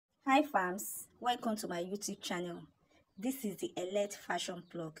Hi fams, welcome to my YouTube channel. This is the Elite Fashion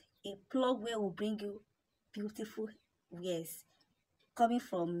Plug, a plug where we'll bring you beautiful wears coming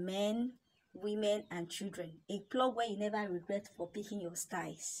from men, women and children. A plug where you never regret for picking your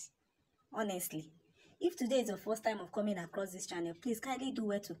styles. Honestly, if today is your first time of coming across this channel, please kindly do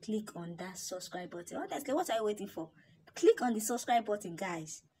well to click on that subscribe button. Honestly, what are you waiting for? Click on the subscribe button,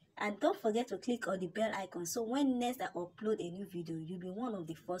 guys. And don't forget to click on the bell icon so when next I upload a new video, you'll be one of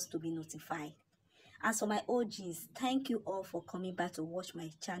the first to be notified. As for my OGs, thank you all for coming back to watch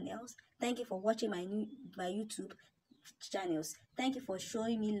my channels. Thank you for watching my YouTube channels. Thank you for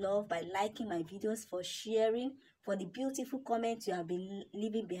showing me love by liking my videos, for sharing, for the beautiful comments you have been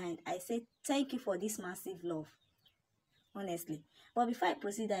leaving behind. I say thank you for this massive love, honestly. But before I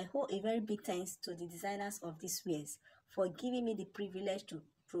proceed, I hold a very big thanks to the designers of these wears for giving me the privilege to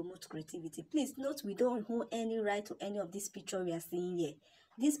promote creativity. Please note, we don't hold any right to any of this picture we are seeing here.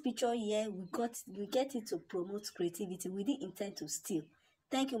 This picture here, we get it to promote creativity. We didn't intend to steal.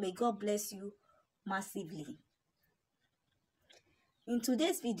 Thank you. May God bless you massively. In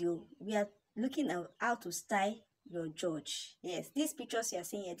today's video, we are looking at how to style your George. Yes, these pictures you are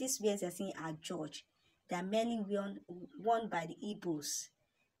seeing here, these wears you are seeing are George. They are mainly worn by the Igbos.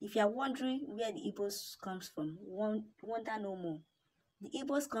 If you are wondering where the Igbos comes from, wonder no more. The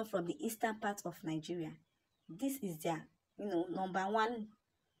Igbos come from the eastern part of Nigeria. This is their, number one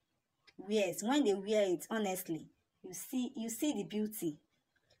wears. When they wear it, honestly, you see the beauty.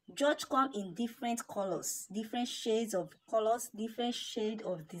 George come in different colors, different shades of colors, different shade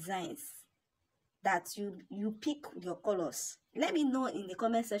of designs. That you pick your colors. Let me know in the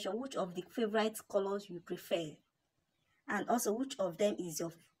comment section which of the favorite colors you prefer, and also which of them is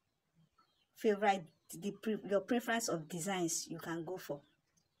your favorite, your preference of designs you can go for.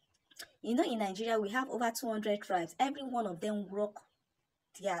 In Nigeria we have over 200 tribes. Every one of them rock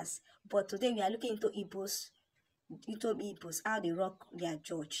theirs, but today we are looking into Igbos, how they rock their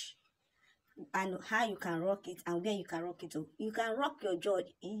George, and how you can rock it and where you can rock it to. You can rock your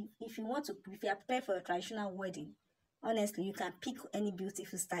George if you are prepared for a traditional wedding. Honestly, you can pick any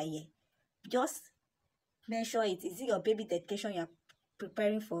beautiful style here. Just measure it. Is it your baby dedication you are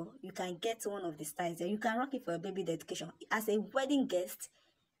preparing for? You can get one of the styles there. You can rock it for a baby dedication. As a wedding guest,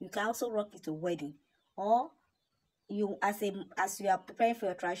 you can also rock it to wedding. Or you as you are preparing for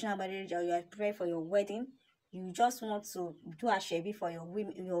your traditional marriage, or you are preparing for your wedding, you just want to do a shebi for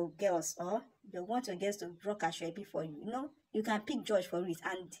your girls, or you want your girls to rock a shebi for you. You can pick George for it,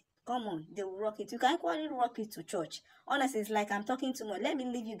 and come on, they will rock it. You can equally rock it to church. Honestly, it's like I'm talking too much. Let me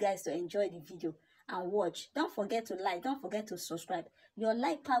leave you guys to enjoy the video and watch. Don't forget to like, don't forget to subscribe. Your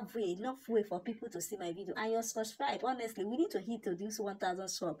like pave way, enough way for people to see my video, and your subscribe. Honestly, we need to hit to this 1,000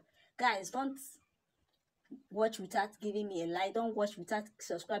 sub. Guys, don't watch without giving me a like. Don't watch without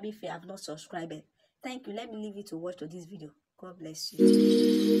subscribing if you have not subscribed. Thank you. Let me leave you to watch to this video. God bless you.